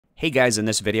Hey guys, in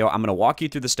this video, I'm going to walk you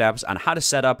through the steps on how to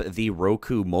set up the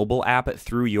Roku mobile app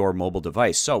through your mobile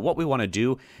device. So what we want to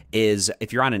do is,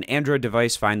 if you're on an Android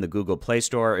device, find the Google Play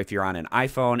Store. If you're on an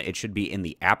iPhone, it should be in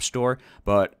the App Store,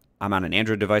 but I'm on an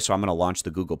Android device, so I'm going to launch the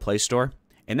Google Play Store.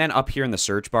 And then up here in the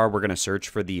search bar, we're going to search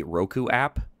for the Roku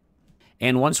app.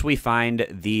 And once we find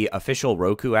the official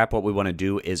Roku app, what we want to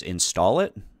do is install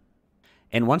it.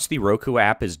 And once the Roku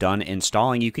app is done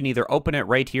installing, you can either open it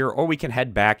right here or we can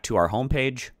head back to our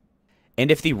homepage. And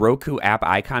if the Roku app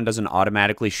icon doesn't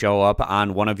automatically show up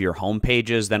on one of your home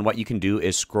pages, then what you can do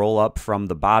is scroll up from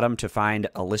the bottom to find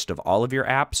a list of all of your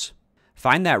apps.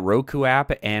 Find that Roku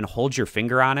app and hold your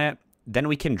finger on it. Then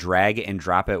we can drag and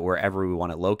drop it wherever we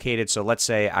want it located. So let's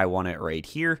say I want it right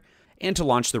here. And to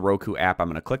launch the Roku app, I'm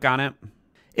going to click on it.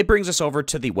 It brings us over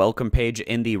to the welcome page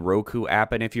in the Roku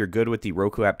app. And if you're good with the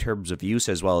Roku app terms of use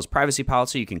as well as privacy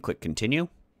policy, you can click continue.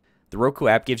 The Roku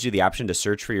app gives you the option to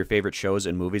search for your favorite shows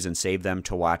and movies and save them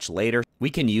to watch later. We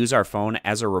can use our phone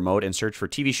as a remote and search for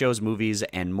TV shows, movies,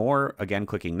 and more, again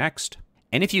clicking next.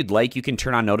 And if you'd like, you can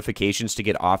turn on notifications to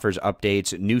get offers,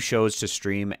 updates, new shows to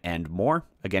stream, and more,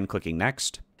 again clicking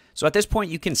next. So at this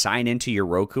point, you can sign into your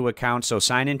Roku account. So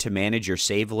sign in to manage your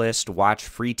save list, watch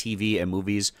free TV and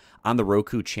movies on the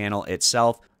Roku channel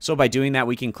itself. So by doing that,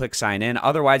 we can click sign in.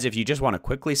 Otherwise, if you just want to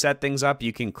quickly set things up,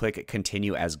 you can click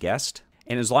continue as guest.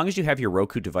 And as long as you have your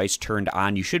Roku device turned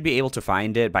on, you should be able to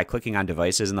find it by clicking on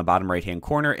devices in the bottom right-hand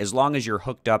corner, as long as you're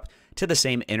hooked up to the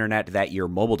same internet that your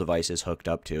mobile device is hooked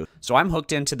up to. So I'm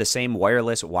hooked into the same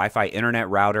wireless Wi-Fi internet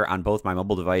router on both my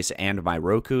mobile device and my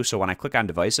Roku. So when I click on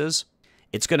devices,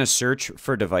 it's going to search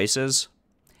for devices.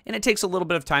 And it takes a little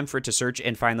bit of time for it to search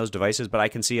and find those devices, but I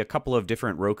can see a couple of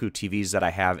different Roku TVs that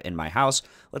I have in my house.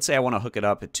 Let's say I want to hook it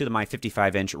up to my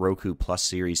 55-inch Roku Plus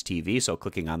Series TV, so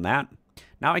clicking on that.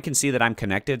 Now I can see that I'm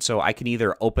connected, so I can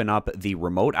either open up the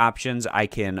remote options, I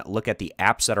can look at the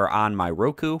apps that are on my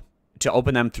Roku to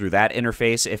open them through that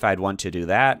interface if I'd want to do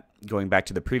that. Going back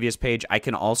to the previous page, I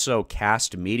can also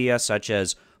cast media such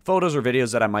as photos or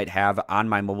videos that I might have on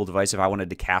my mobile device if I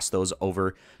wanted to cast those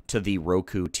over to the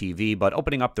Roku TV. But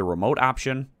opening up the remote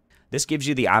option, this gives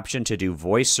you the option to do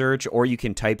voice search, or you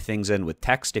can type things in with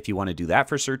text if you want to do that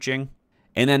for searching.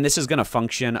 And then this is going to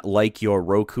function like your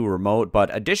Roku remote,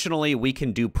 but additionally, we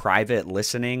can do private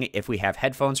listening if we have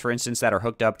headphones, for instance, that are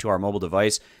hooked up to our mobile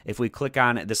device. If we click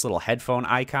on this little headphone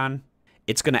icon,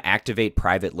 it's going to activate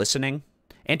private listening.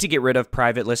 And to get rid of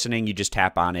private listening, you just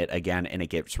tap on it again and it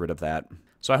gets rid of that.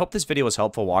 So I hope this video was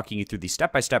helpful walking you through the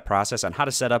step-by-step process on how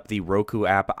to set up the Roku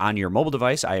app on your mobile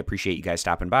device. I appreciate you guys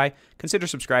stopping by. Consider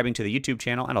subscribing to the YouTube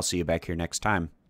channel, and I'll see you back here next time.